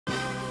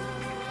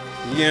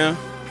Yeah.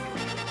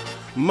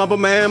 Mumble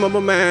man,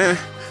 mumble man,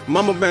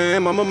 mumble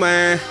man, mumble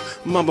man,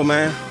 mumble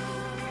man,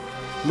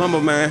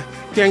 mumble man.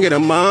 Can't get a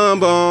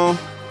mumble.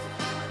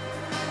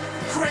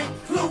 Crank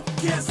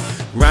Lucas.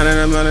 Running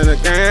in the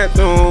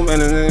bathroom,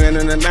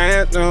 in the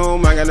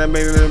bathroom. I gotta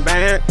be in the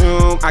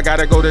bathroom. I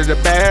gotta go to the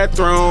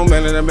bathroom,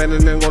 and then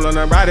go on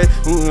the ride it,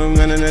 and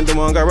then the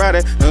one got ride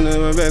it.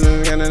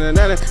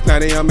 Now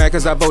they all mad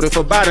 'cause I voted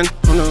for Biden.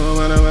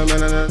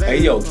 Hey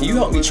yo, can you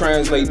help me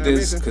translate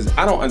this? Cause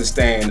I don't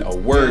understand a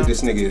word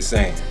this nigga is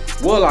saying.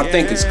 Well, I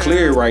think it's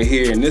clear right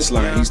here in this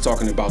line. He's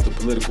talking about the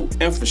political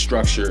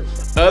infrastructure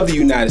of the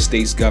United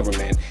States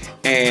government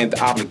and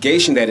the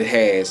obligation that it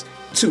has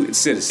to its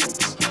citizens.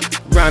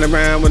 Round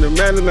around with a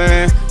better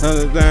man,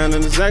 down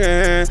in the second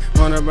hand.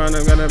 Wanna run,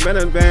 got a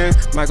better band.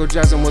 Michael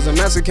Jackson was a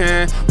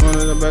Mexican. One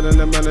of the better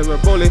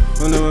bully.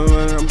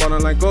 I'm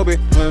ballin' like Kobe.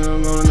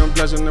 I'm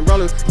pleasuring the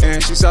rollers.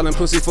 And she selling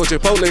pussy for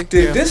Chipotle.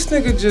 Did this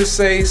nigga just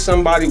say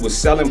somebody was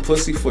selling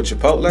pussy for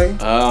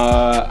Chipotle?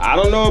 I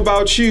don't know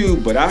about you,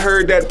 but I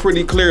heard that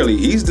pretty clearly.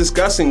 He's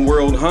discussing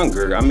world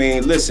hunger. I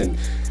mean, listen,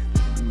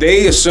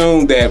 they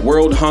assume that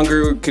world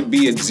hunger could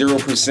be at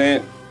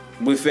 0%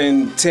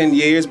 within 10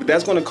 years, but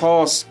that's gonna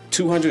cost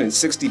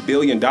 $260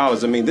 billion. I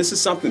mean, this is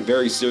something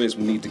very serious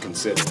we need to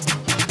consider.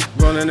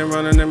 Running and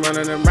running and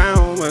running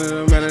around,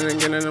 running and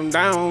getting them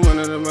down,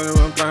 running and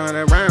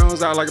 500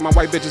 rounds. I like my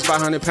white bitches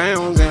 500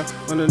 pounds, yeah.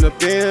 Under the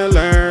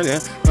pillar, yeah.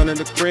 Under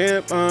the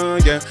crib,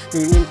 yeah.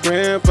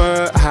 Crib,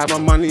 I hide my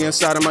money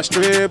inside of my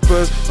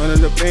strippers. Under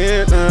the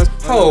pillars.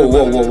 Oh,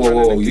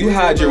 whoa. You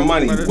hide your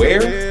money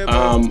where?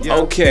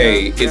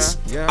 Okay, it's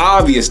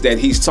obvious that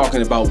he's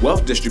talking about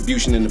wealth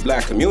distribution in the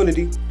black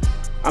community.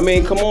 I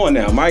mean, come on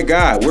now, my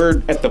God,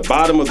 we're at the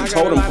bottom of the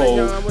totem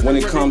pole when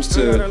it comes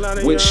to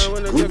which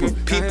group of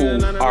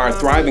people are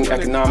thriving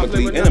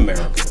economically in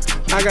America.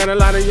 I got a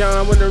lot of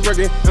yarn with the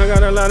rookie. I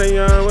got a lot of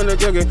yarn with the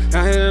cookie.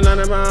 I hit a lot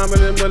of rhyme with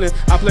the bullet.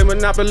 I play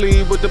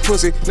Monopoly with the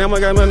pussy. Now I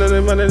got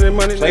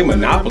money. Play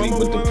Monopoly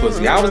with the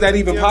pussy? How is that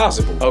even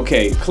possible?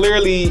 Okay,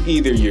 clearly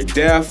either you're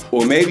deaf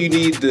or maybe you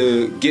need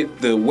to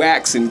get the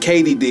wax and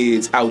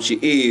katydids out your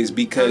ears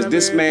because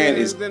this man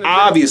is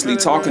obviously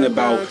talking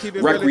about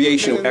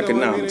recreational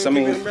economics. I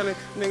mean,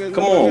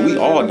 come on, we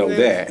all know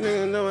that.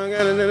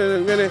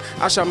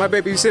 I shot my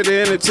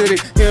babysitter in the titty.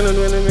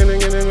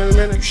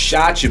 You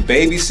shot your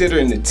babysitter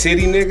in the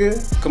titty, nigga?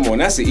 Come on,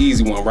 that's an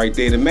easy one right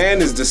there. The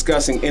man is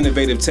discussing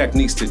innovative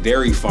techniques to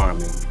dairy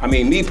farming. I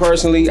mean, me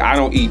personally, I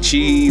don't eat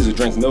cheese or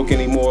drink milk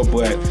anymore,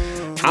 but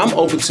I'm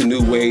open to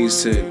new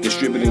ways to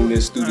distributing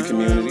this through the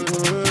community.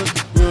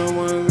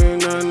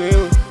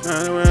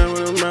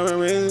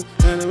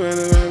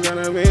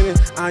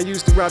 I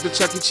used to rob the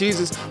Chuck E.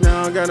 Cheese's,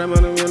 now I got a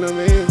money.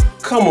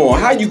 Come on,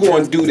 how you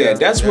gonna do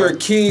that? That's where a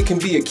kid can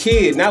be a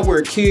kid, not where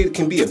a kid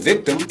can be a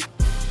victim.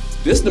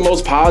 This is the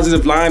most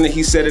positive line that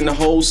he said in the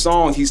whole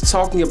song. He's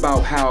talking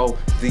about how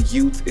the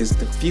youth is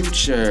the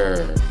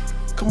future.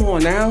 Come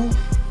on now,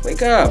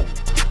 wake up.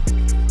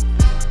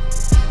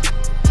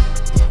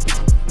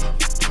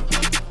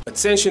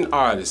 Attention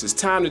artists, it's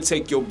time to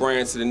take your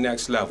brand to the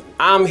next level.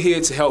 I'm here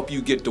to help you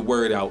get the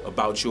word out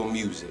about your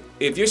music.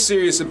 If you're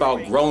serious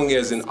about growing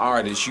as an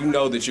artist, you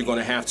know that you're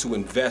gonna have to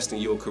invest in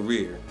your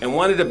career. And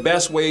one of the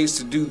best ways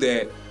to do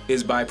that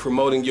is by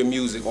promoting your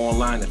music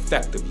online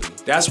effectively.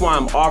 That's why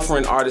I'm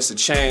offering artists a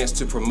chance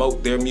to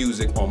promote their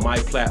music on my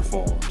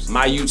platforms,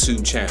 my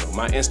YouTube channel,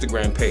 my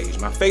Instagram page,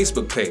 my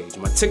Facebook page,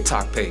 my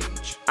TikTok page.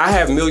 I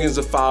have millions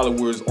of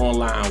followers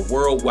online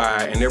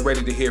worldwide and they're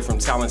ready to hear from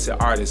talented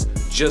artists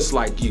just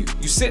like you.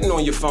 You sitting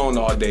on your phone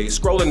all day,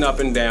 scrolling up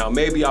and down,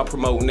 maybe I'll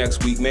promote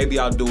next week, maybe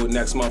I'll do it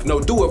next month. No,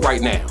 do it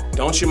right now.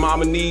 Don't your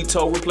mama need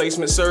toe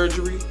replacement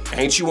surgery?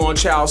 Ain't you on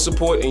child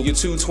support and your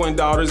two twin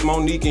daughters,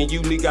 Monique and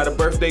Unique, got a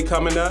birthday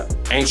coming up?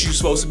 Ain't you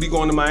supposed to be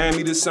going to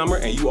Miami this summer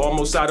and you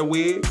almost out of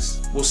wigs?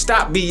 Well,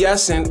 stop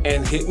BSing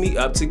and hit me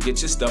up to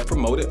get your stuff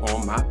promoted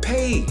on my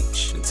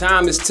page. The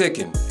time is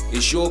ticking.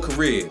 It's your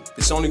career.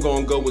 It's only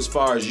gonna go as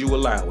far as you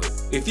allow it.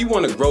 If you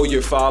wanna grow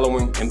your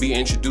following and be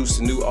introduced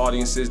to new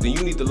audiences, then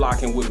you need to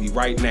lock in with me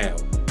right now.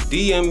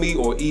 DM me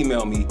or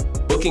email me,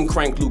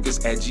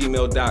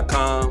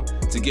 bookingcranklucas@gmail.com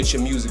to get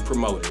your music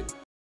promoted.